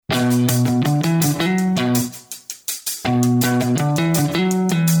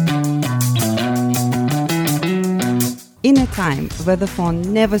time where the phone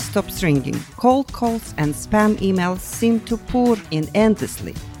never stops ringing. Cold calls and spam emails seem to pour in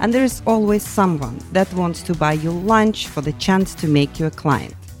endlessly. And there is always someone that wants to buy you lunch for the chance to make you a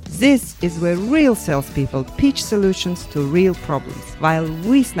client. This is where real salespeople pitch solutions to real problems, while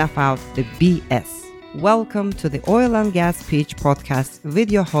we snuff out the BS. Welcome to the Oil and Gas Pitch Podcast with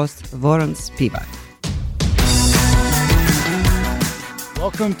your host, Warren Spivak.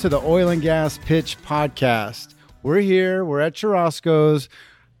 Welcome to the Oil and Gas Pitch Podcast. We're here, we're at Churrasco's.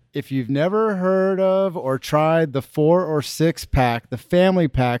 If you've never heard of or tried the 4 or 6 pack, the family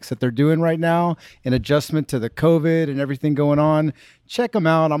packs that they're doing right now in adjustment to the COVID and everything going on, check them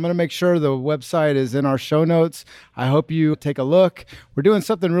out. I'm going to make sure the website is in our show notes. I hope you take a look. We're doing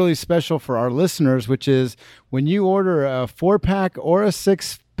something really special for our listeners, which is when you order a 4-pack or a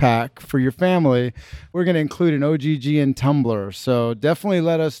 6-pack for your family, we're going to include an OGG and tumbler. So definitely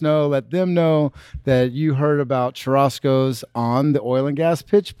let them know that you heard about Churrasco's on the Oil and Gas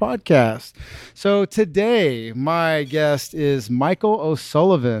Pitch Podcast. So today, my guest is Michael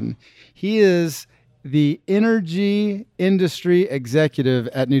O'Sullivan. He is the energy industry executive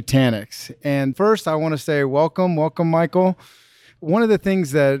at Nutanix. And first, I want to say welcome, Michael. One of the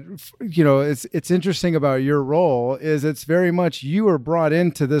things that, it's interesting about your role is it's very much you were brought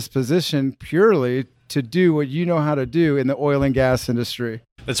into this position purely to do what you know how to do in the oil and gas industry.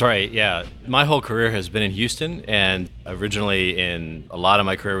 That's right. Yeah. My whole career has been in Houston, and originally a lot of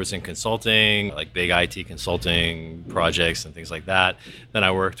my career was in consulting, like big IT consulting projects and things like that. Then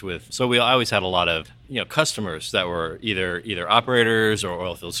I worked I always had a lot of, customers that were either operators or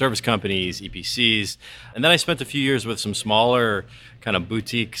oil field service companies, EPCs. And then I spent a few years with some smaller kind of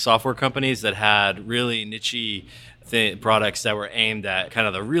boutique software companies that had really niche products that were aimed at kind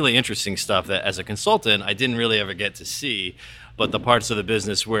of the really interesting stuff that as a consultant, I didn't really ever get to see, but the parts of the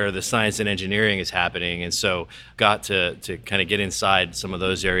business where the science and engineering is happening. And so got to kind of get inside some of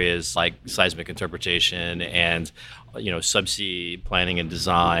those areas like seismic interpretation and subsea planning and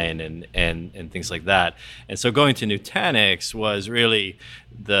design and things like that. And so going to Nutanix was really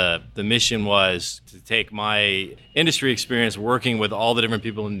the mission was to take my industry experience working with all the different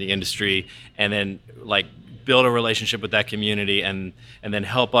people in the industry and then build a relationship with that community and then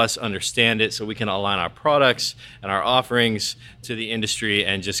help us understand it so we can align our products and our offerings to the industry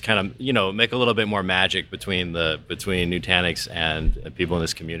and just kind of, make a little bit more magic between Nutanix and people in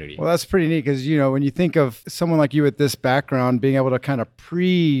this community. Well, that's pretty neat because, when you think of someone like you with this background, being able to kind of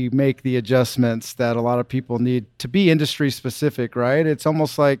pre-make the adjustments that a lot of people need to be industry specific, right? It's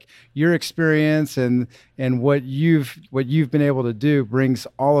almost like your experience and what you've been able to do brings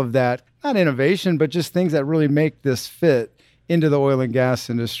all of that, not innovation, but just things that really make this fit into the oil and gas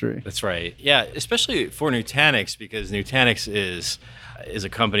industry. That's right. Yeah, especially for Nutanix, because Nutanix is a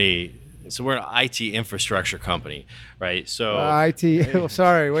company. So we're an IT infrastructure company, right? So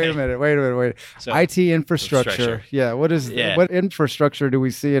sorry, wait a minute. So, IT infrastructure. Yeah, what infrastructure do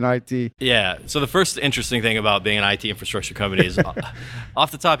we see in IT? Yeah, so the first interesting thing about being an IT infrastructure company is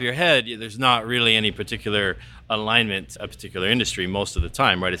off the top of your head, there's not really any particular alignment to a particular industry most of the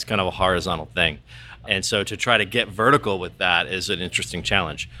time, right? It's kind of a horizontal thing. And so to try to get vertical with that is an interesting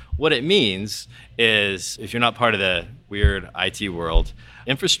challenge. What it means is if you're not part of the weird IT world,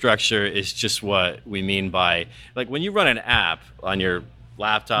 infrastructure is just what we mean by, like when you run an app on your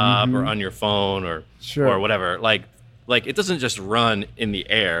laptop or on your phone or whatever, like it doesn't just run in the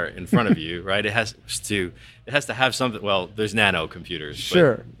air in front of you, right? It has to have something. Well, there's nano computers.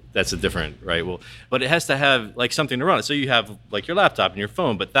 Sure. But that's a different, right? Well, but it has to have like something to run it. So you have like your laptop and your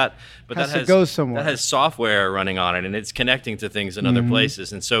phone, but that has to go somewhere. That has software running on it, and it's connecting to things in other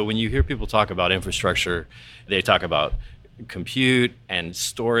places. And so when you hear people talk about infrastructure, they talk about compute and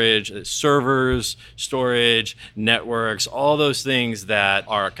storage, servers, storage, networks, all those things that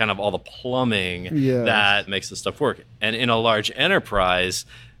are kind of all the plumbing that makes the stuff work. And in a large enterprise,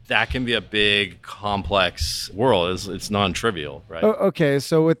 that can be a big, complex world. It's non-trivial, right? Okay,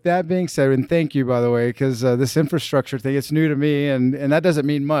 so with that being said, and thank you, by the way, because this infrastructure thing, it's new to me, and that doesn't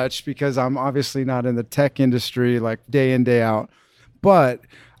mean much because I'm obviously not in the tech industry like day in, day out. But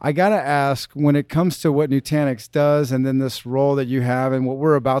I got to ask, when it comes to what Nutanix does and then this role that you have and what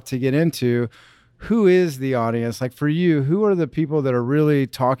we're about to get into, who is the audience? Like for you, who are the people that are really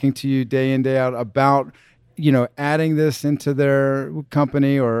talking to you day in, day out about adding this into their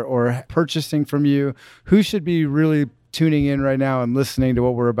company or purchasing from you? Who should be really tuning in right now and listening to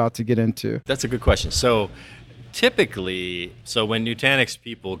what we're about to get into? That's a good question. So typically, when Nutanix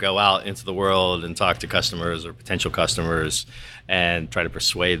people go out into the world and talk to customers or potential customers and try to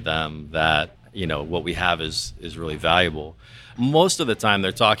persuade them that, what we have is really valuable, most of the time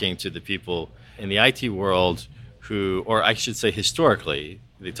they're talking to the people in the IT world who, or I should say historically,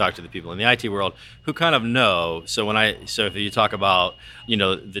 they talk to the people in the IT world who kind of know. So if you talk about,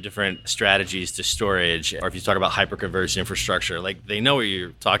 the different strategies to storage, or if you talk about hyperconverged infrastructure, like they know what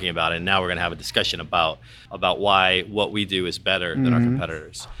you're talking about. And now we're going to have a discussion about why what we do is better than our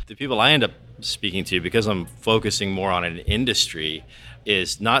competitors. The people I end up speaking to, because I'm focusing more on an industry,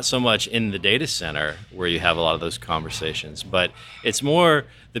 is not so much in the data center where you have a lot of those conversations, but it's more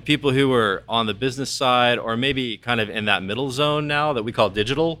the people who are on the business side, or maybe kind of in that middle zone now that we call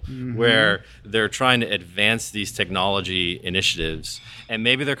digital, where they're trying to advance these technology initiatives. And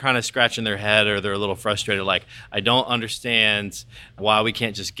maybe they're kind of scratching their head, or they're a little frustrated, like, I don't understand why we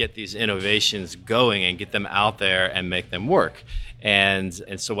can't just get these innovations going and get them out there and make them work. And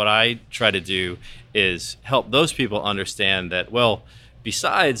so what I try to do is help those people understand that, well,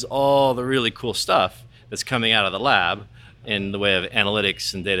 besides all the really cool stuff that's coming out of the lab in the way of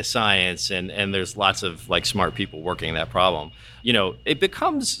analytics and data science, and there's lots of like smart people working that problem, it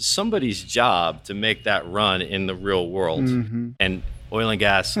becomes somebody's job to make that run in the real world. And oil and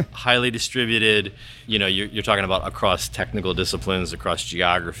gas, highly distributed, you're talking about across technical disciplines, across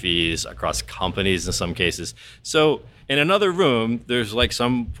geographies, across companies in some cases. So in another room, there's like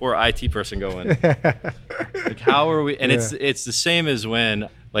some poor IT person going, like, how are we? And it's the same as when,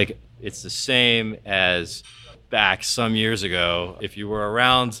 like, it's the same as back some years ago. If you were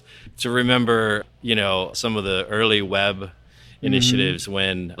around to remember, some of the early web initiatives,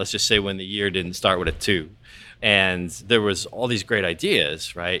 when, let's just say, when the year didn't start with a 2. And there was all these great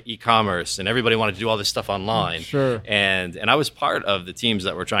ideas, right? E-commerce, and everybody wanted to do all this stuff online. Sure. And I was part of the teams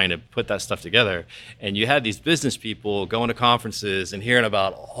that were trying to put that stuff together. And you had these business people going to conferences and hearing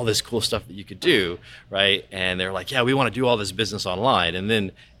about all this cool stuff that you could do, right? And they're like, yeah, we want to do all this business online. And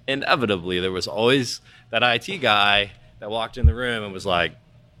then inevitably there was always that IT guy that walked in the room and was like,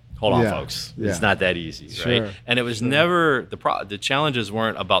 hold on, folks, it's not that easy, right? And it was never, the challenges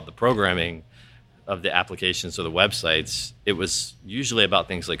weren't about the programming of the applications or the websites. It was usually about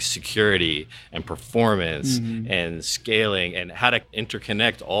things like security and performance and scaling, and how to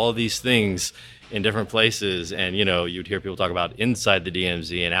interconnect all these things in different places. And you'd hear people talk about inside the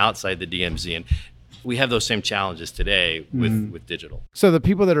DMZ and outside the DMZ, and we have those same challenges today with digital. So the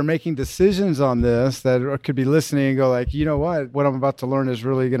people that are making decisions on this, that could be listening and go like, what I'm about to learn is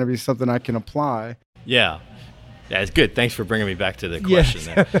really going to be something I can apply. Yeah, it's good. Thanks for bringing me back to the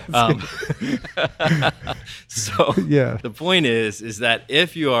question there. So the point is that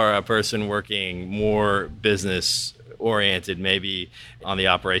if you are a person working more business oriented, maybe on the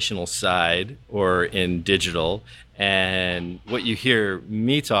operational side or in digital, and what you hear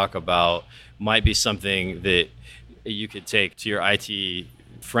me talk about might be something that you could take to your IT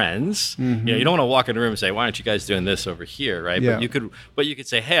friends. You don't want to walk in a room and say, why aren't you guys doing this over here, right? Yeah. But you could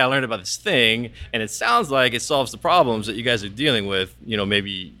say, hey, I learned about this thing, and it sounds like it solves the problems that you guys are dealing with.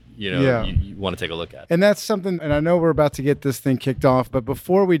 Maybe you want to take a look at. And that's something, and I know we're about to get this thing kicked off, but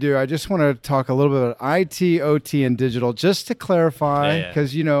before we do, I just want to talk a little bit about IT, OT, and digital, just to clarify,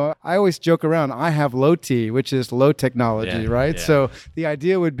 because, I always joke around, I have low T, which is low technology, right? Yeah. So the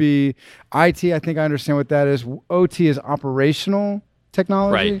idea would be IT, I think I understand what that is. OT is operational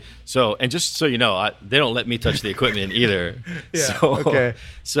technology. Right. So, and just so you know, they don't let me touch the equipment either.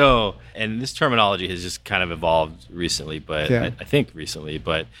 So, and this terminology has just kind of evolved recently, but I think recently,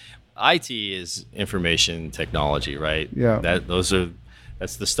 but IT is information technology, right? Yeah.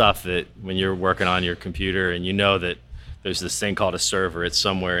 That's the stuff that when you're working on your computer and that there's this thing called a server, it's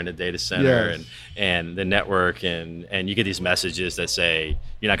somewhere in a data center, and the network, and you get these messages that say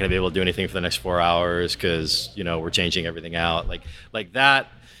you're not going to be able to do anything for the next 4 hours because we're changing everything out, like that.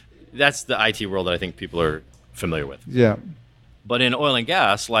 That's the IT world that I think people are familiar with. Yeah. But in oil and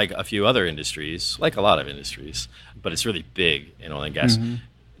gas, like a few other industries, like a lot of industries, but it's really big in oil and gas,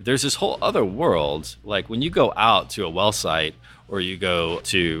 there's this whole other world. Like when you go out to a well site, or you go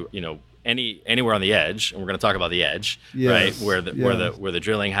to anywhere on the edge, and we're going to talk about the edge, right? Where the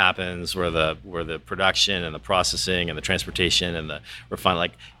drilling happens, where the production and the processing and the transportation and the refining.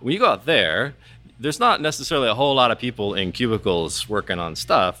 Like when you go out there, there's not necessarily a whole lot of people in cubicles working on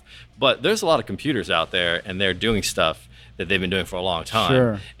stuff, but there's a lot of computers out there, and they're doing stuff that they've been doing for a long time.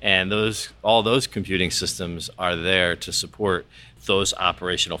 Sure. And all those computing systems are there to support those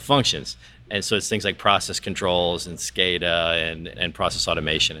operational functions. And so it's things like process controls and SCADA and process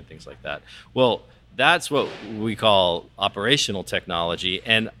automation and things like that. Well, that's what we call operational technology.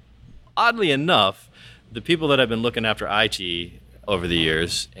 And oddly enough, the people that have been looking after IT over the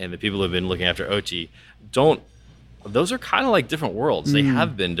years and the people who have been looking after OT don't those are kind of like different worlds. They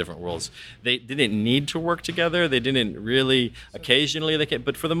have been different worlds. They didn't need to work together. They didn't really, occasionally they can,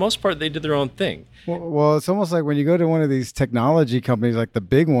 but for the most part, they did their own thing. Well, it's almost like when you go to one of these technology companies, like the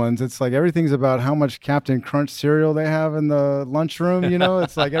big ones, it's like everything's about how much Captain Crunch cereal they have in the lunchroom.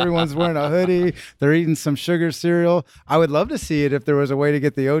 It's like everyone's wearing a hoodie. They're eating some sugar cereal. I would love to see it if there was a way to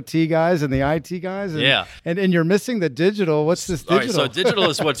get the OT guys and the IT guys. And you're missing the digital. What's this digital? All right, so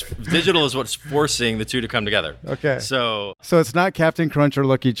digital is what's forcing the two to come together. Okay. So it's not Captain Crunch or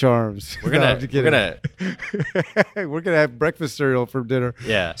Lucky Charms. We're gonna have breakfast cereal for dinner.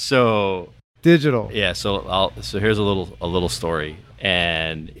 Yeah. So digital. Yeah. So here's a little story,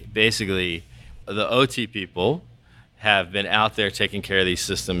 and basically, the OT people have been out there taking care of these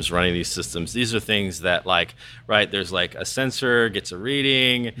systems, running these systems. These are things that there's like a sensor gets a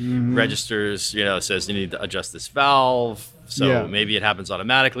reading, registers, says you need to adjust this valve. So maybe it happens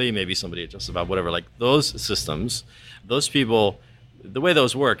automatically. Maybe somebody adjusts the valve, whatever. Like those systems, those people, the way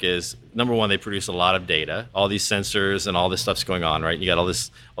those work is, number one, they produce a lot of data. All these sensors and all this stuff's going on, right? You got all this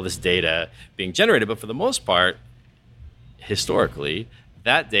data being generated. But for the most part, historically,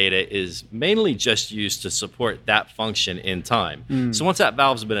 that data is mainly just used to support that function in time. So once that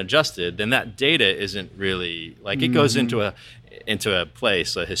valve's been adjusted, then that data isn't really it goes into a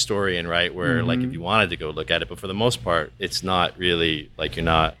place, a historian, right, where if you wanted to go look at it, but for the most part, it's not really you're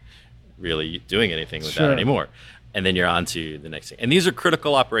not really doing anything with that anymore. And then you're on to the next thing. And these are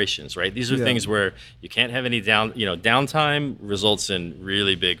critical operations, right? These are things where you can't have any downtime results in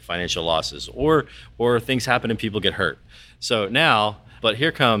really big financial losses, or things happen and people get hurt. So now, but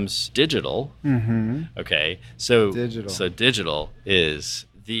here comes digital. Okay, so digital is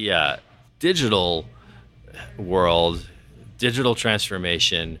the digital world, digital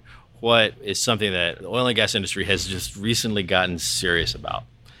transformation. What is something that the oil and gas industry has just recently gotten serious about?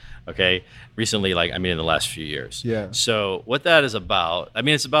 Okay, recently, in the last few years. Yeah. So what that is about,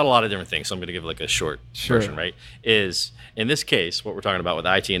 it's about a lot of different things. So I'm going to give a short version, right? Is in this case, what we're talking about with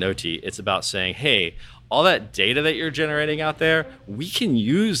IT and OT, it's about saying, hey, all that data that you're generating out there, we can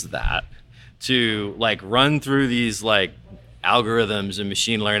use that to run through these algorithms and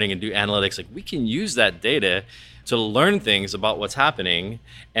machine learning and do analytics. We can use that data to learn things about what's happening,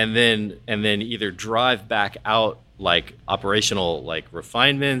 and then either drive back out operational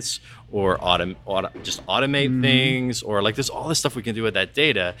refinements, or just automate things, or there's all this stuff we can do with that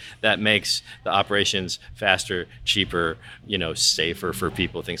data that makes the operations faster, cheaper, safer for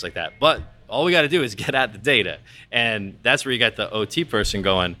people, things like that. But all we got to do is get at the data, and that's where you got the OT person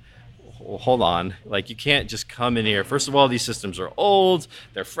going, well, hold on, you can't just come in here. First of all, these systems are old,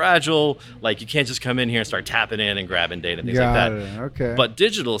 they're fragile. You can't just come in here and start tapping in and grabbing data and things like that. Okay. But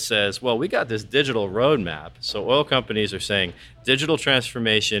digital says, well, we got this digital roadmap. So oil companies are saying digital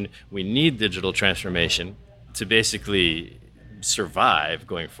transformation. We need digital transformation to basically survive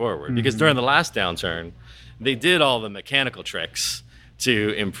going forward. Because during the last downturn, they did all the mechanical tricks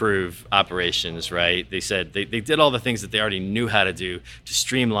to improve operations, right? They said they did all the things that they already knew how to do to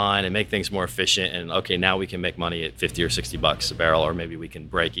streamline and make things more efficient. And okay, now we can make money at $50 or $60 a barrel, or maybe we can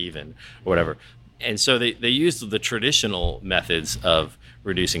break even or whatever. And so they used the traditional methods of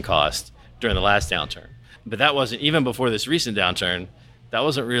reducing cost during the last downturn. But that wasn't, even before this recent downturn, that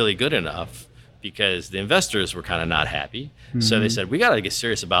wasn't really good enough, because the investors were kind of not happy. So they said, we got to get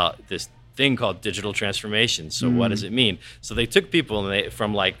serious about this thing called digital transformation. So what does it mean? So they took people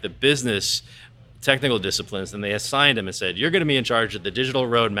from the business technical disciplines, and they assigned them and said, you're going to be in charge of the digital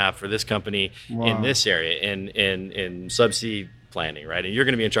roadmap for this company in this area, in subsea planning, right? And you're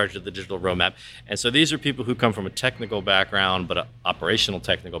going to be in charge of the digital roadmap. And so these are people who come from a technical background, but an operational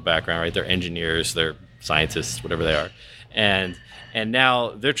technical background, right? They're engineers, they're scientists, whatever they are. And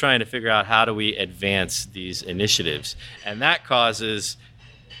now they're trying to figure out, how do we advance these initiatives? And that causes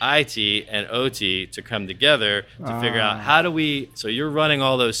IT and OT to come together to figure out, how do we, so you're running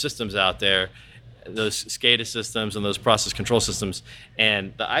all those systems out there, those SCADA systems and those process control systems,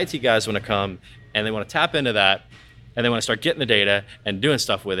 and the IT guys want to come and they want to tap into that, and they want to start getting the data and doing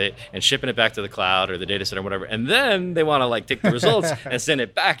stuff with it and shipping it back to the cloud or the data center or whatever. And then they want to take the results and send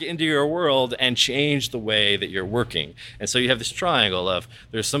it back into your world and change the way that you're working. And so you have this triangle of,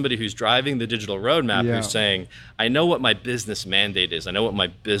 there's somebody who's driving the digital roadmap who's saying, I know what my business mandate is. I know what my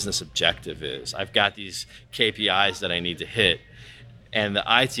business objective is. I've got these KPIs that I need to hit. And the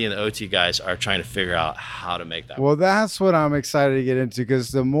IT and the OT guys are trying to figure out how to make that work. Well, that's what I'm excited to get into,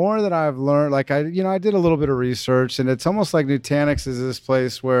 because the more that I've learned, I did a little bit of research, and it's almost like Nutanix is this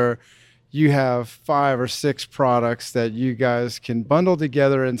place where you have 5 or 6 products that you guys can bundle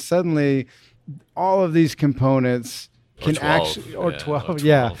together, and suddenly all of these components can 12, actually, or yeah, 12, or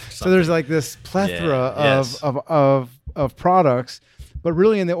yeah. 12, So there's like this plethora yes. of products. But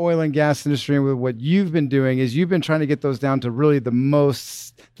really in the oil and gas industry, with what you've been doing is you've been trying to get those down to really the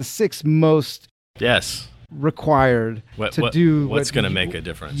 6 most Yes. required to do what's going to make a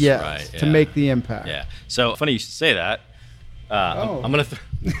difference. Yes, right? to make the impact. Yeah. So funny you should say that. I'm going to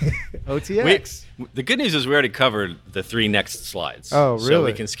OTX. the good news is we already covered the 3 next slides. Oh, really? So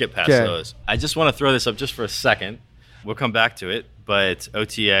we can skip past Okay. those. I just want to throw this up just for a second. We'll come back to it, but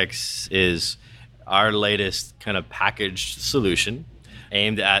OTX is our latest kind of packaged solution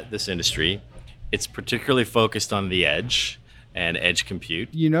aimed at this industry. It's particularly focused on the edge and edge compute.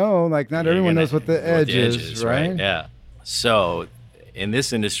 Like not everyone knows what the edge is, right? Yeah. So in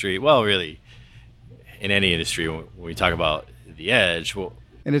this industry, well, really, in any industry, when we talk about the edge, well,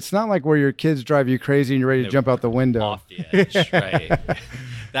 and it's not like where your kids drive you crazy and you're ready to jump out the window. Off the edge, right?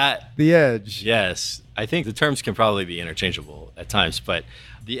 The edge. Yes. I think the terms can probably be interchangeable at times, but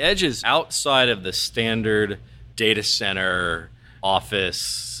the edge is outside of the standard data center,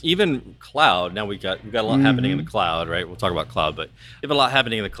 office, even cloud. Now we've got a lot happening in the cloud, right? We'll talk about cloud, but you have a lot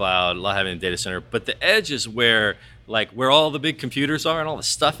happening in the cloud, a lot happening in the data center. But the edge is where all the big computers are and all the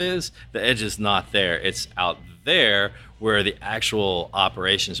stuff is. The edge is not there. It's out there where the actual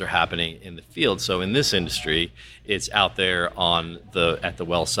operations are happening in the field. So in this industry, it's out there at the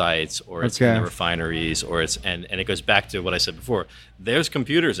well sites, or it's in the refineries, or and it goes back to what I said before. There's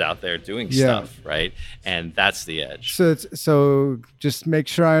computers out there doing stuff, right? And that's the edge. So just make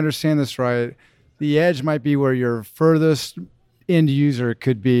sure I understand this right. The edge might be where your furthest end user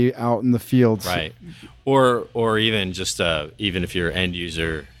could be out in the fields, right? Or even just even if your end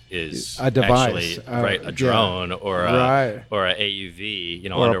user is a device, actually, a drone or a AUV,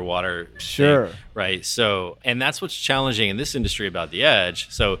 or underwater thing, right? So, and that's what's challenging in this industry about the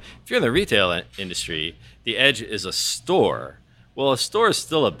edge. So if you're in the retail industry, the edge is a store. Well, a store is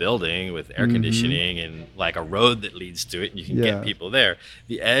still a building with air conditioning and like a road that leads to it, and you can get people there.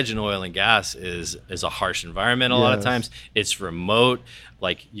 The edge in oil and gas is a harsh environment a lot of times. It's remote.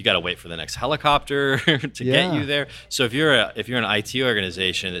 Like you got to wait for the next helicopter to get you there. So if you're an IT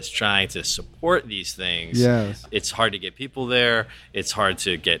organization that's trying to support these things, it's hard to get people there. It's hard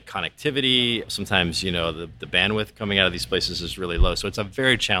to get connectivity. Sometimes the bandwidth coming out of these places is really low. So it's a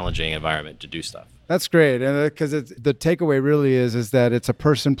very challenging environment to do stuff. That's great, and because the takeaway really is that it's a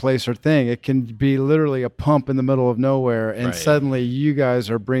person, place, or thing. It can be literally a pump in the middle of nowhere, and suddenly you guys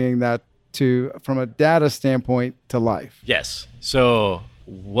are bringing that from a data standpoint to life. Yes. So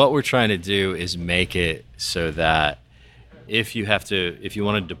what we're trying to do is make it so that if you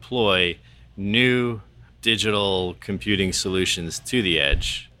want to deploy new digital computing solutions to the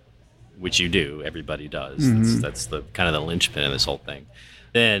edge, which you do, everybody does. That's the kind of the linchpin of this whole thing.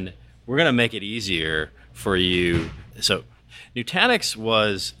 Then we're going to make it easier for you. So Nutanix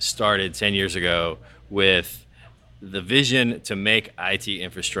was started 10 years ago with the vision to make IT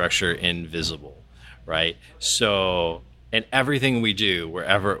infrastructure invisible, right? So, and everything we do,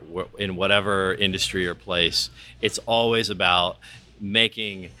 in whatever industry or place, it's always about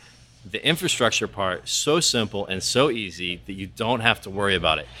making the infrastructure part so simple and so easy that you don't have to worry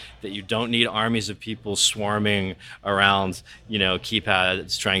about it, that you don't need armies of people swarming around,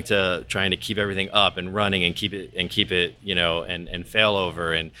 keypads trying to keep everything up and running and keep it, and fail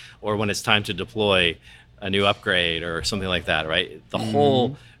over, or when it's time to deploy a new upgrade or something like that, right? The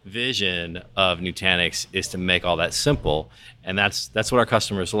whole vision of Nutanix is to make all that simple, and that's what our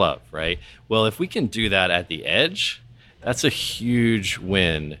customers love, right? Well, if we can do that at the edge, that's a huge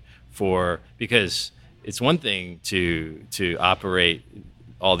win because it's one thing to operate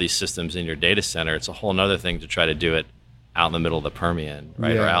all these systems in your data center. It's a whole nother thing to try to do it out in the middle of the Permian,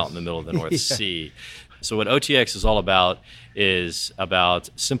 right? Or out in the middle of the North Sea. So what OTX is all about is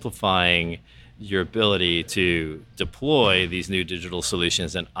about simplifying your ability to deploy these new digital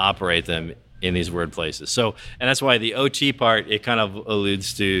solutions and operate them in these weird places. So, and that's why the OT part, it kind of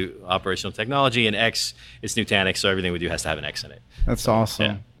alludes to operational technology, and X is Nutanix, so everything we do has to have an X in it. That's awesome.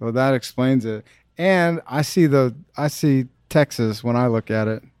 Yeah. Well, that explains it. And I see Texas when I look at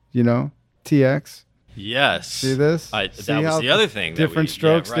it, TX. Yes. See this? That was the other thing. Different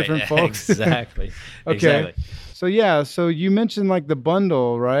strokes, different folks. Exactly. Okay. Exactly. So you mentioned like the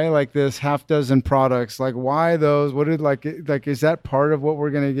bundle, right? Like this half dozen products. Like why those? What did like is that part of what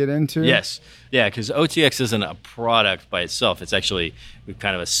we're going to get into? Yes. Yeah, because OTX isn't a product by itself. It's actually, we've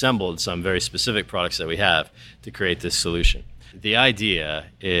kind of assembled some very specific products that we have to create this solution. The idea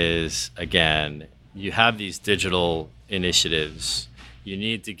is, again, you have these digital initiatives. You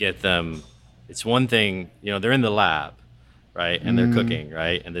need to get them. It's one thing, they're in the lab, right? And they're cooking,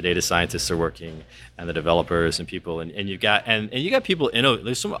 right? And the data scientists are working, and the developers and people, and you got people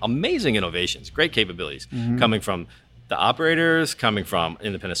there's some amazing innovations, great capabilities coming from the operators, coming from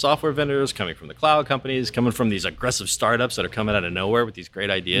independent software vendors, coming from the cloud companies, coming from these aggressive startups that are coming out of nowhere with these great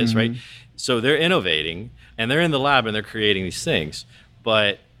ideas, right? So they're innovating, and they're in the lab and they're creating these things,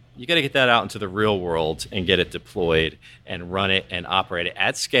 but you got to get that out into the real world and get it deployed and run it and operate it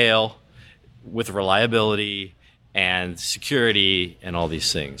at scale with reliability and security and all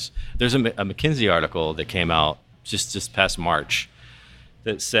these things. There's a McKinsey article that came out just past March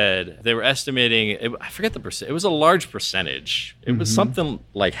that said they were estimating, I forget the percent, it was a large percentage. It was something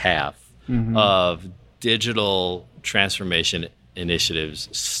like half of digital transformation initiatives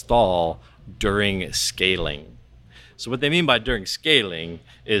stall during scaling. So what they mean by during scaling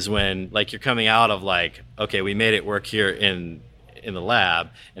is when like you're coming out of like, okay, we made it work here in the lab,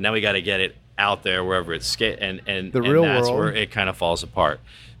 and now we got to get it out there wherever it's and the real that's world, where it kind of falls apart.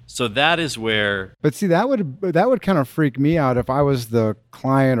 So that is where. But see, that would kind of freak me out if I was the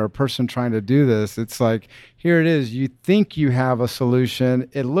client or person trying to do this. It's like, here it is. You think you have a solution.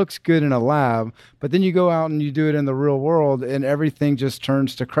 It looks good in a lab, but then you go out and you do it in the real world, and everything just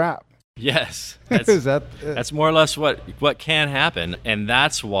turns to crap. Yes, that's more or less what can happen, and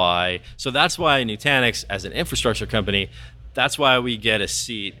that's why. So that's why Nutanix, as an infrastructure company, that's why we get a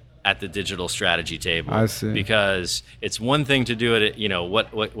seat at the digital strategy table. I see. Because it's one thing to do it,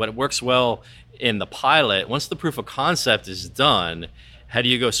 what works well in the pilot. Once the proof of concept is done, how do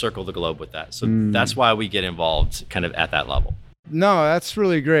you go circle the globe with that? So that's why we get involved kind of at that level. No, that's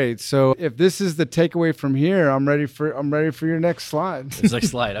really great. So if this is the takeaway from here, I'm ready for your next slide. This next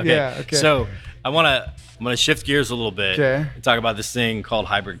slide. Okay. Yeah, okay. So I'm gonna shift gears a little bit and talk about this thing called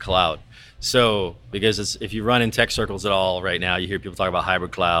hybrid cloud. So, because if you run in tech circles at all right now, you hear people talk about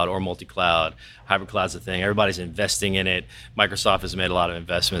hybrid cloud or multi-cloud. Hybrid cloud's a thing. Everybody's investing in it. Microsoft has made a lot of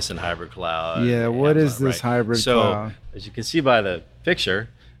investments in hybrid cloud. Yeah, what is this hybrid cloud? So, as you can see by the picture,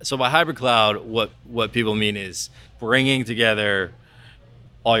 so by hybrid cloud, what people mean is bringing together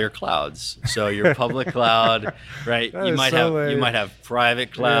all your clouds. So your public cloud, right? You might have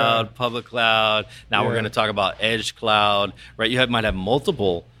private cloud, public cloud. Now we're going to talk about edge cloud, right? Might have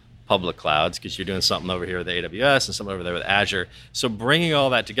multiple public clouds because you're doing something over here with AWS and something over there with Azure. So bringing all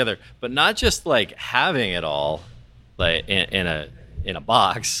that together, but not just like having it all like in a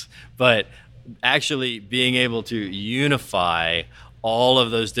box, but actually being able to unify all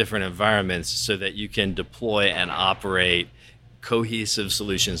of those different environments so that you can deploy and operate cohesive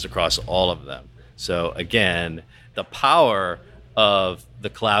solutions across all of them. So again, the power of the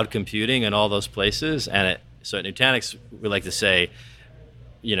cloud computing in all those places, so at Nutanix we like to say,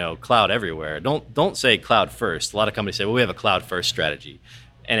 cloud everywhere. Don't say cloud first. A lot of companies say, well, we have a cloud first strategy,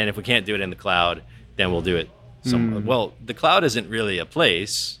 and then if we can't do it in the cloud, then we'll do it somewhere. Well, the cloud isn't really a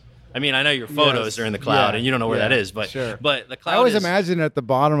place. I mean, I know your photos are in the cloud, and you don't know where that is, but but the cloud. I always imagine at the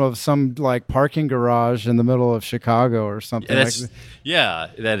bottom of some like parking garage in the middle of Chicago or something. That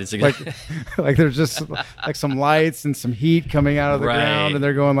is exactly like there's just like some lights and some heat coming out of the ground, and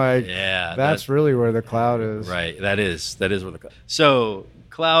they're going like, that's really where the cloud is. Right. That is where the cloud. So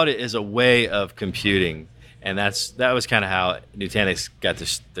cloud is a way of computing, and that was kind of how Nutanix got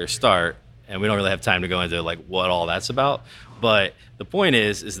their start. And we don't really have time to go into like what all that's about. But the point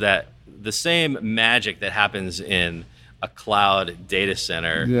is that the same magic that happens in a cloud data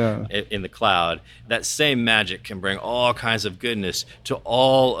center in the cloud, that same magic can bring all kinds of goodness to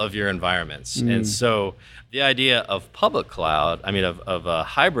all of your environments. And so the idea of public cloud, of a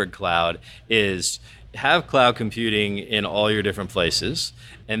hybrid cloud, is have cloud computing in all your different places,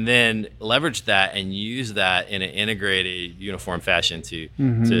 and then leverage that and use that in an integrated, uniform fashion to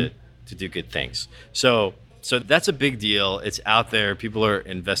do good things. So that's a big deal. It's out there. People are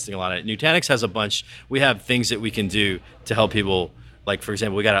investing a lot in it. Nutanix has a bunch. We have things that we can do to help people. Like, for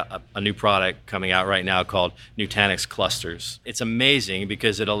example, we got a new product coming out right now called Nutanix Clusters. It's amazing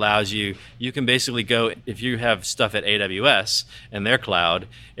because it allows you can basically go, if you have stuff at AWS and their cloud,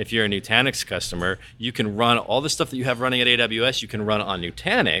 if you're a Nutanix customer, you can run all the stuff that you have running at AWS, you can run on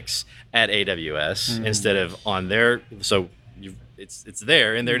Nutanix at AWS instead of on their, it's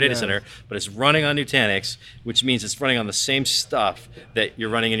there in their data center, but it's running on Nutanix, which means it's running on the same stuff that you're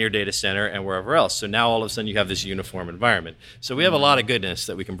running in your data center and wherever else. So now all of a sudden you have this uniform environment. So we have a lot of goodness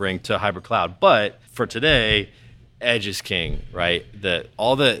that we can bring to hybrid cloud. But for today, edge is king, right? The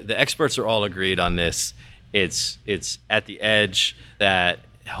experts are all agreed on this. It's at the edge that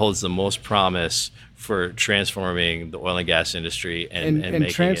holds the most promise for transforming the oil and gas industry and making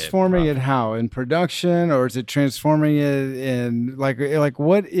transforming it how? In production, or is it transforming it in like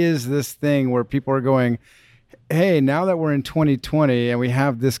what is this thing where people are going, hey, now that we're in 2020 and we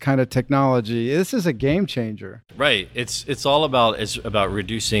have this kind of technology, this is a game changer. Right. It's about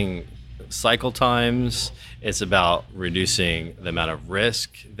reducing cycle times. It's about reducing the amount of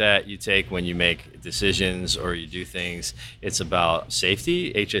risk that you take when you make decisions or you do things. It's about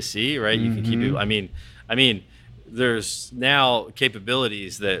safety, HSE, right? You can keep it. I mean, there's now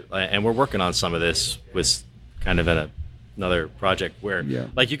capabilities that, and we're working on some of this with kind of another project where,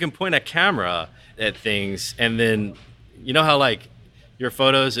 like, you can point a camera at things, and then you know how like your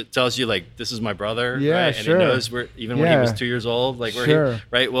photos, it tells you like, this is my brother, right? And sure. it knows when he was 2 years old, like where sure.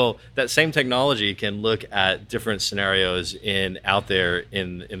 right? Well, that same technology can look at different scenarios out there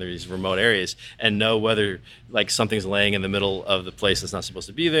in these remote areas and know whether like something's laying in the middle of the place that's not supposed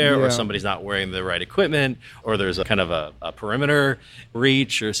to be there, or somebody's not wearing the right equipment, or there's a kind of a perimeter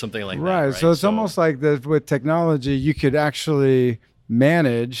breach or something like that. Right. So it's almost like with technology, you could actually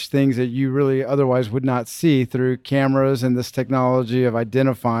manage things that you really otherwise would not see through cameras and this technology of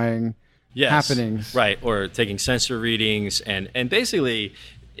identifying happenings. Right, or taking sensor readings, and basically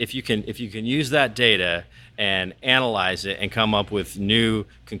if you can use that data and analyze it and come up with new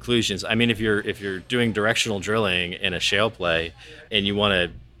conclusions. I mean, if you're doing directional drilling in a shale play and you want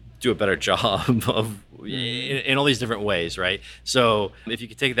to do a better job of in all these different ways, right? So if you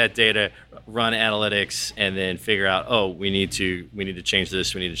could take that data, run analytics, and then figure out, oh, we need to change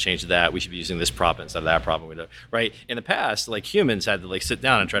this, we need to change that, we should be using this prop instead of that prop, right? In the past, like humans had to like sit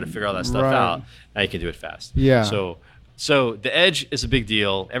down and try to figure all that stuff out. Now you can do it fast. Yeah. So the edge is a big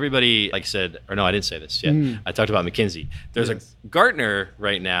deal. Everybody, like I said, or no, I didn't say this yet. I talked about McKinsey. There's a Gartner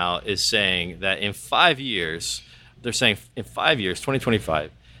right now is saying that in 5 years,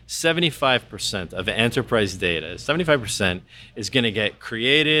 2025, 75% of enterprise data, 75% is going to get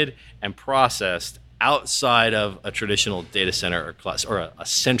created and processed outside of a traditional data center or class, or a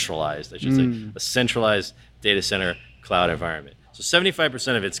centralized, I should say, a centralized data center cloud environment. So 75%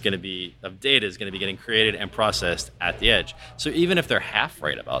 of data is going to be getting created and processed at the edge. So even if they're half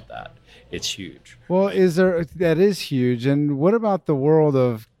right about that, it's huge. Well, that is huge. And what about the world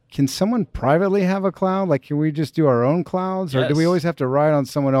of, can someone privately have a cloud? Like, can we just do our own clouds, or do we always have to ride on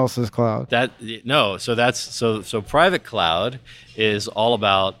someone else's cloud? So private cloud is all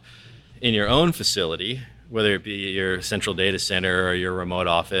about in your own facility, whether it be your central data center or your remote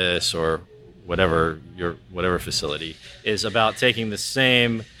office or whatever facility, is about taking the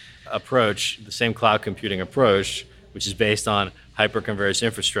same approach, the same cloud computing approach, which is based on hyperconverged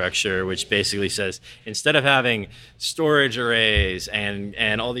infrastructure, which basically says instead of having storage arrays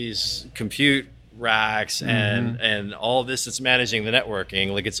and all these compute racks and all this that's managing the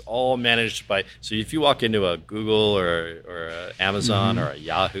networking, like it's all managed by, so if you walk into a Google or a Amazon or a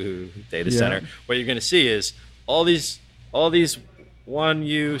Yahoo data center, what you're going to see is all these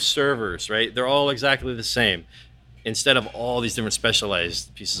 1U servers, right? They're all exactly the same, instead of all these different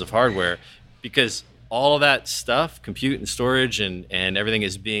specialized pieces of hardware, because all of that stuff, compute and storage and everything,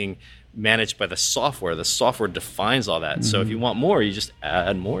 is being managed by the software. The software defines all that. So if you want more, you just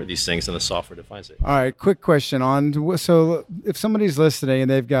add more of these things and the software defines it. All right, quick question so if somebody's listening and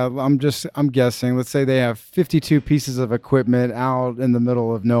they've got, I'm guessing, let's say they have 52 pieces of equipment out in the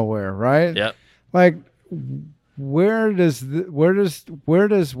middle of nowhere, right? Yep. Like, where does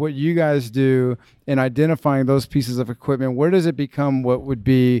what you guys do in identifying those pieces of equipment, where does it become what would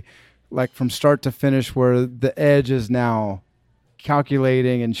be like from start to finish, where the edge is now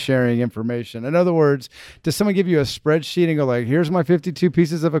calculating and sharing information? In other words, does someone give you a spreadsheet and go like, here's my 52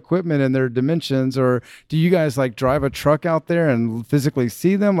 pieces of equipment and their dimensions? Or do you guys like drive a truck out there and physically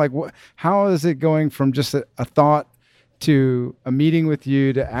see them? Like, how is it going from just a thought to a meeting with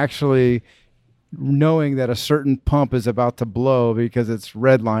you to actually knowing that a certain pump is about to blow because it's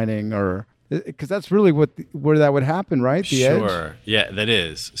redlining, or because that's really where that would happen, right? The edge? Yeah, that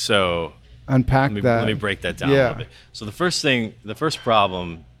is. So unpack that. Let me break that down a little bit. So the first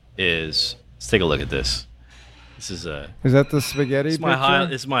problem is, let's take a look at this. Is that the spaghetti picture?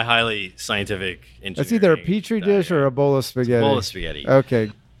 This is my highly scientific engineering. That's either a petri dish or a bowl of spaghetti. It's a bowl of spaghetti.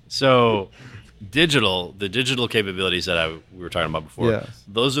 Okay. So the digital capabilities that we were talking about before,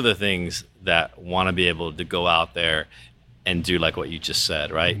 those are the things that want to be able to go out there and do like what you just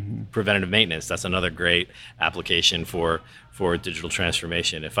said, right? Preventative maintenance, that's another great application for digital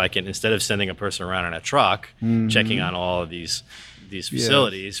transformation. If I can, instead of sending a person around in a truck checking on all of these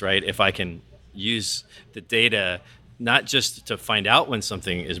facilities, right? If I can use the data not just to find out when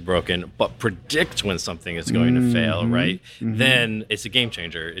something is broken, but predict when something is going to fail, right? Then it's a game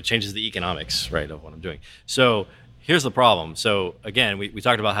changer. It changes the economics, right, of what I'm doing. So here's the problem. So again, we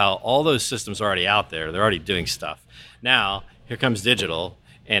talked about how all those systems are already out there. They're already doing stuff. Now, here comes digital,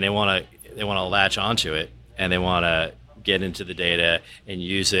 and they want to latch onto it. and they want to get into the data and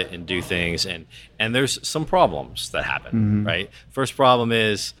use it and do things. And there's some problems that happen, right? First problem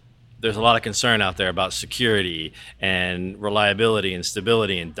is there's a lot of concern out there about security and reliability and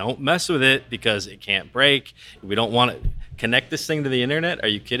stability, and don't mess with it because it can't break. We don't want to connect this thing to the internet. Are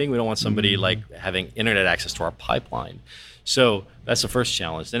you kidding? We don't want somebody like having internet access to our pipeline. So that's the first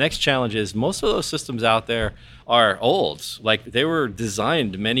challenge. The next challenge is most of those systems out there are old. Like they were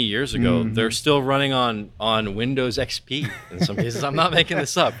designed many years ago. They're still running on Windows XP in some cases. I'm not making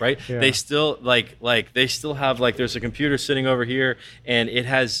this up, right? Yeah. They still they still have there's a computer sitting over here, and it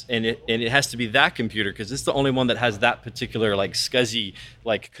has to be that computer because it's the only one that has that particular SCSI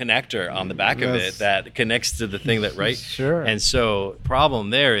connector on the back of it that connects to the thing that Sure. And so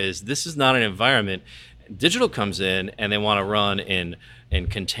problem there is this is not an environment. Digital comes in and they want to run in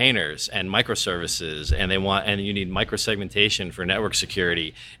containers and microservices, and you need microsegmentation for network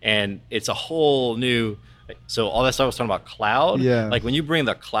security, and it's a whole new. So all that stuff I was talking about cloud, like when you bring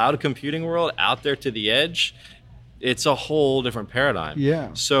the cloud computing world out there to the edge, it's a whole different paradigm.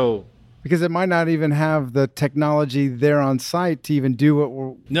 Yeah. So because it might not even have the technology there on site to even do what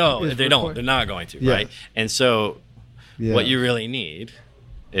we're. No, they don't. They're not going to, right? And so what you really need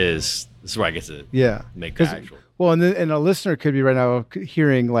is. This is where I get to make the actual. Well, and a listener could be right now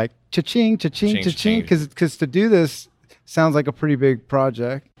hearing cha-ching, cha-ching, cha-ching, because to do this sounds like a pretty big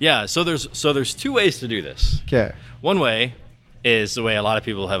project. Yeah, so there's two ways to do this. Okay. One way is the way a lot of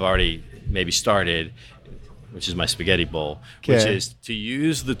people have already maybe started, which is my spaghetti bowl, which is to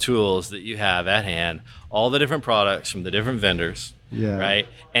use the tools that you have at hand, all the different products from the different vendors, right,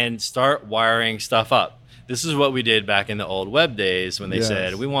 and start wiring stuff up. This is what we did back in the old web days when they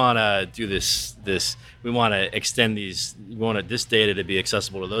said, we want to do this, we want to extend these, we want this data to be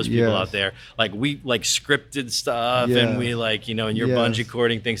accessible to those people out there. We scripted stuff and we and you're bungee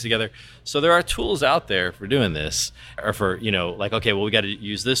cording things together. So there are tools out there for doing this, or for, okay, well, we got to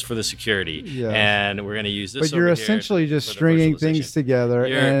use this for the security and we're going to use this. But you're essentially just stringing things together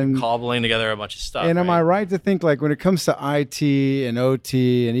and cobbling together a bunch of stuff. And am I right to think when it comes to IT and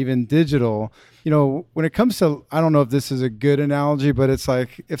OT and even digital, when it comes to, I don't know if this is a good analogy, but it's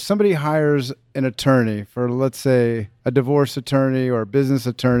if somebody hires an attorney for, let's say, a divorce attorney or a business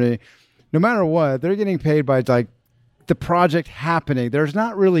attorney, no matter what, they're getting paid by the project happening. There's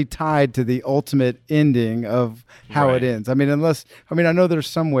not really tied to the ultimate ending of how it ends. I know there's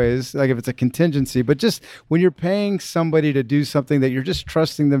some ways, if it's a contingency, but just when you're paying somebody to do something that you're just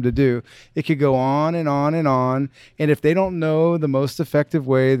trusting them to do, it could go on and on and on. And if they don't know the most effective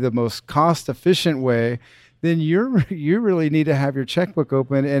way, the most cost efficient way, then you really need to have your checkbook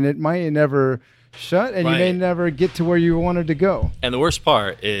open, and it might never shut, and you may never get to where you wanted to go. And the worst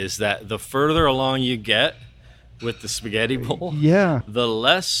part is that the further along you get with the spaghetti bowl, the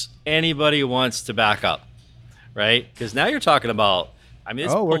less anybody wants to back up, right? Because now you're talking about,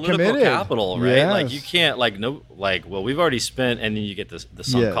 it's political capital, right? Yes. You can't, we've already spent, and then you get the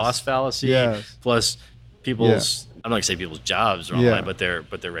sunk cost fallacy, plus people's, I don't like to say people's jobs, but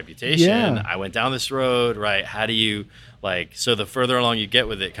their reputation. Yeah. I went down this road, right? How do you, so the further along you get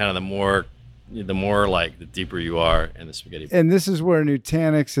with it, kind of the more the deeper you are in the spaghetti bowl. And this is where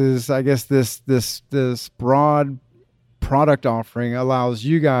Nutanix is, I guess, this broad product offering allows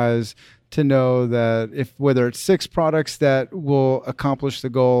you guys to know that whether it's 6 products that will accomplish the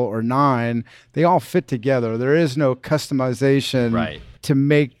goal or 9, they all fit together. There is no customization to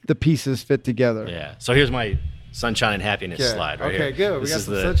make the pieces fit together. Yeah. So here's my sunshine and happiness slide right here. Okay, good. We got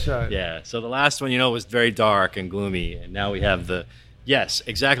some sunshine. Yeah. So the last one, was very dark and gloomy, and now we have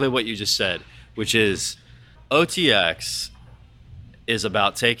exactly what you just said, which is OTX is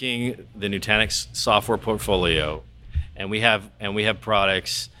about taking the Nutanix software portfolio, and we have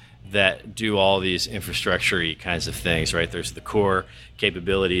products that do all these infrastructure-y kinds of things, right? There's the core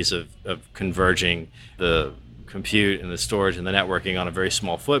capabilities of converging the compute and the storage and the networking on a very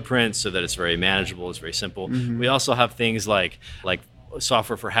small footprint so that it's very manageable, it's very simple. We also have things like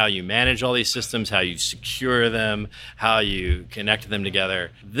software for how you manage all these systems, how you secure them, how you connect them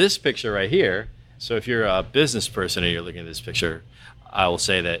together. This picture right here, so if you're a business person and you're looking at this picture, I will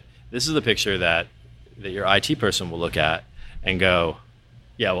say that this is the picture that your IT person will look at and go,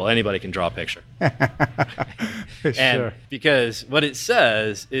 yeah, well, anybody can draw a picture. And because what it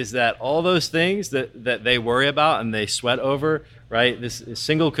says is that all those things that they worry about and they sweat over, right? This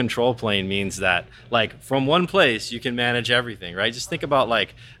single control plane means that from one place you can manage everything, right? Just think about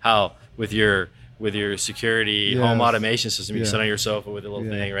how with your with your security home automation system. You can sit on your sofa with a little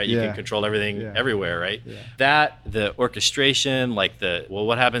thing, right? You can control everything everywhere, right? The orchestration, like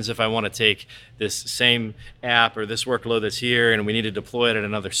what happens if I want to take this same app or this workload that's here and we need to deploy it at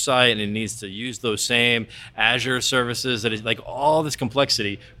another site and it needs to use those same Azure services, that is like all this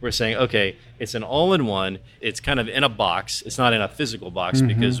complexity. We're saying, okay, it's an all-in-one. It's kind of in a box. It's not in a physical box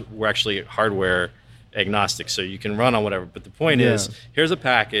because we're actually hardware agnostic. So you can run on whatever. But the point is, here's a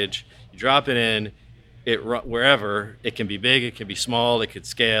package. You drop it in, wherever. It can be big, it can be small, it could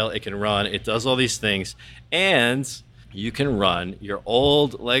scale, it can run. It does all these things. And you can run your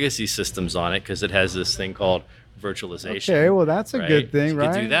old legacy systems on it because it has this thing called virtualization. Okay, well, that's a good thing, right?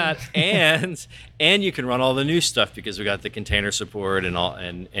 You can do that, and you can run all the new stuff because we got the container support and all,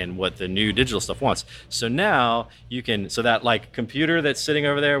 and what the new digital stuff wants. So now you can, so that like computer that's sitting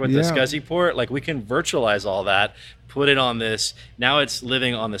over there with the SCSI port, like we can virtualize all that, put it on this. Now it's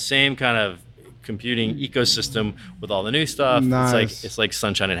living on the same kind of computing ecosystem with all the new stuff. Nice. It's like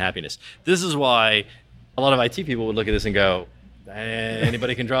sunshine and happiness. This is why a lot of IT people would look at this and go,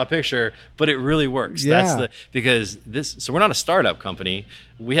 anybody can draw a picture, but it really works. Yeah. So we're not a startup company.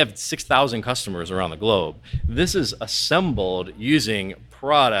 We have 6,000 customers around the globe. This is assembled using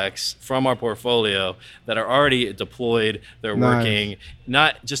products from our portfolio that are already deployed. They're working,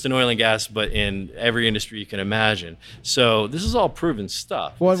 not just in oil and gas, but in every industry you can imagine. So this is all proven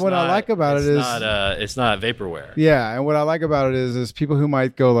stuff. Well, what I like about it is it's not vaporware. Yeah, and what I like about it is people who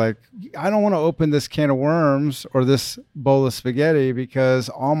might go like, I don't want to open this can of worms or this bowl of spaghetti because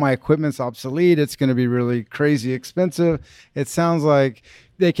all my equipment's obsolete. It's going to be really crazy expensive. It sounds like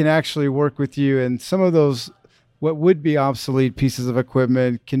they can actually work with you, and some of those what would be obsolete pieces of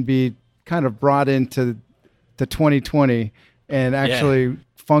equipment can be kind of brought into the 2020 and actually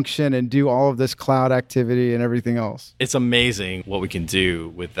function and do all of this cloud activity and everything else. It's amazing what we can do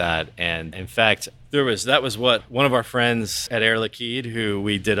with that. And in fact, that was what one of our friends at Air Liquide, who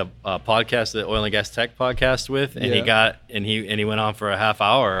we did a podcast, the Oil and Gas Tech podcast with, and he went on for a half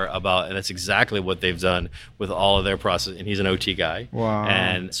hour about, and that's exactly what they've done with all of their process. And he's an OT guy. Wow.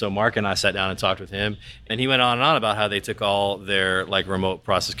 And so Mark and I sat down and talked with him, and he went on and on about how they took all their like remote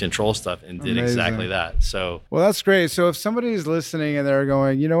process control stuff and did exactly that. So, well, that's great. So if somebody's listening and they're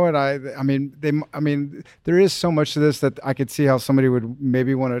going, you know what, I mean, there is so much to this that I could see how somebody would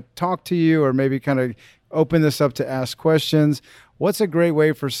maybe want to talk to you or maybe kind of open this up to ask questions. What's a great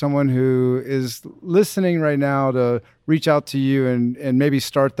way for someone who is listening right now to reach out to you and maybe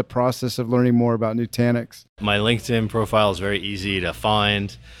start the process of learning more about Nutanix? My LinkedIn profile is very easy to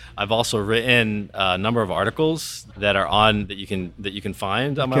find. I've also written a number of articles that you can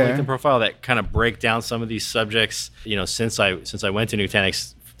find on my LinkedIn profile that kind of break down some of these subjects. You know, since I went to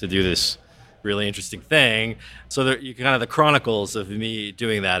Nutanix to do this really interesting thing, so you kind of the chronicles of me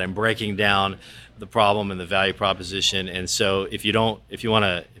doing that and breaking down the problem and the value proposition. And so if you want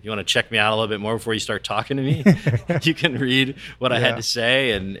to check me out a little bit more before you start talking to me, you can read what I had to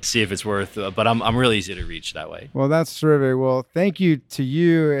say and see if it's worth. But I'm really easy to reach that way. Well, that's terrific. Well, thank you to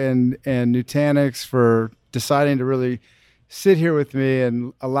you and Nutanix for deciding to really sit here with me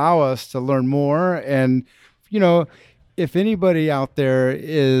and allow us to learn more. And you know, if anybody out there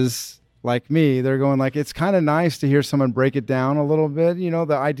is like me, they're going like, it's kind of nice to hear someone break it down a little bit. You know,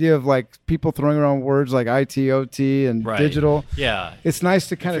 the idea of like people throwing around words like IT, OT, and digital. Yeah. It's nice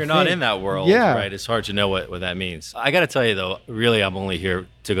to kind of think. If you're not in that world, right, it's hard to know what that means. I got to tell you, though, really, I'm only here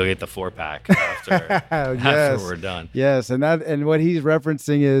to go get the 4-pack after we're done. Yes, and what he's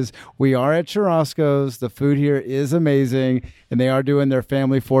referencing is we are at Churrasco's. The food here is amazing, and they are doing their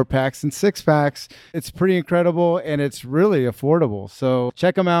family 4-packs and 6-packs. It's pretty incredible, and it's really affordable. So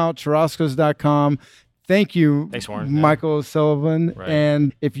check them out, churrascos.com. Thank you, thanks, Warren. Michael O'Sullivan. Right.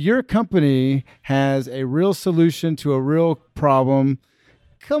 And if your company has a real solution to a real problem,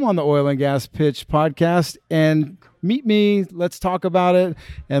 come on the Oil and Gas Pitch podcast and meet me. Let's talk about it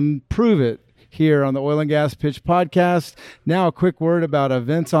and prove it here on the Oil and Gas Pitch podcast. Now, a quick word about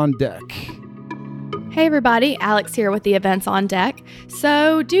events on deck. Hey everybody, Alex here with the Events on Deck.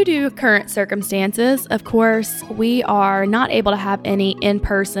 So due to current circumstances, of course, we are not able to have any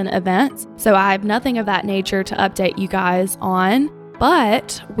in-person events. So I have nothing of that nature to update you guys on,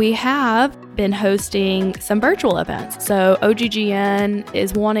 but we have been hosting some virtual events. So OGGN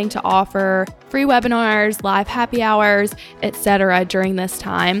is wanting to offer free webinars, live happy hours, etc. during this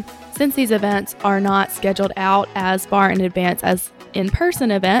time. Since these events are not scheduled out as far in advance as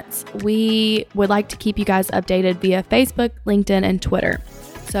in-person events, we would like to keep you guys updated via Facebook, LinkedIn, and Twitter.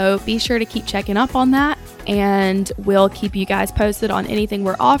 So be sure to keep checking up on that. and we'll keep you guys posted on anything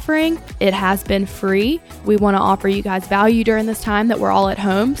we're offering. It has been free. We want to offer you guys value during this time that we're all at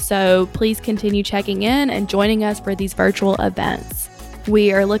home, so please continue checking in and joining us for these virtual events.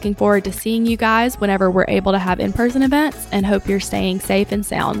 We are looking forward to seeing you guys whenever we're able to have in-person events, and hope you're staying safe and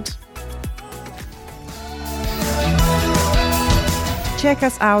sound. Check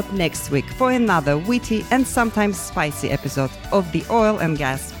us out next week for another witty and sometimes spicy episode of the Oil and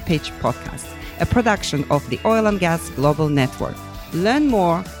Gas Pitch Podcast, a production of the Oil and Gas Global Network. Learn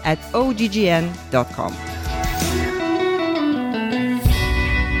more at oggn.com.